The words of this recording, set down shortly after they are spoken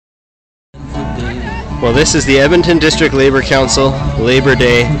Well, this is the Edmonton District Labour Council Labour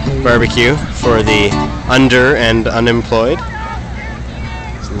Day BBQ for the under and unemployed.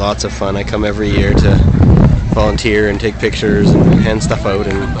 It's lots of fun. I come every year to volunteer and take pictures and hand stuff out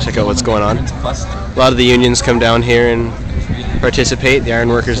and check out what's going on. A lot of the unions come down here and participate. The iron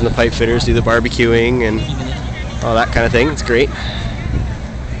workers and the pipe fitters do the barbecuing and all that kind of thing. It's great.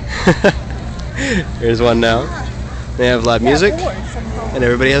 Here's one now. They have live music and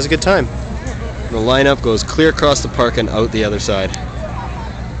everybody has a good time. The lineup goes clear across the park and out the other side.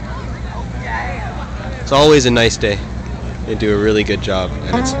 It's always a nice day. They do a really good job,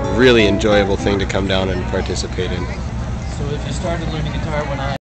 and it's a really enjoyable thing to come down and participate in. So if you started learning guitar when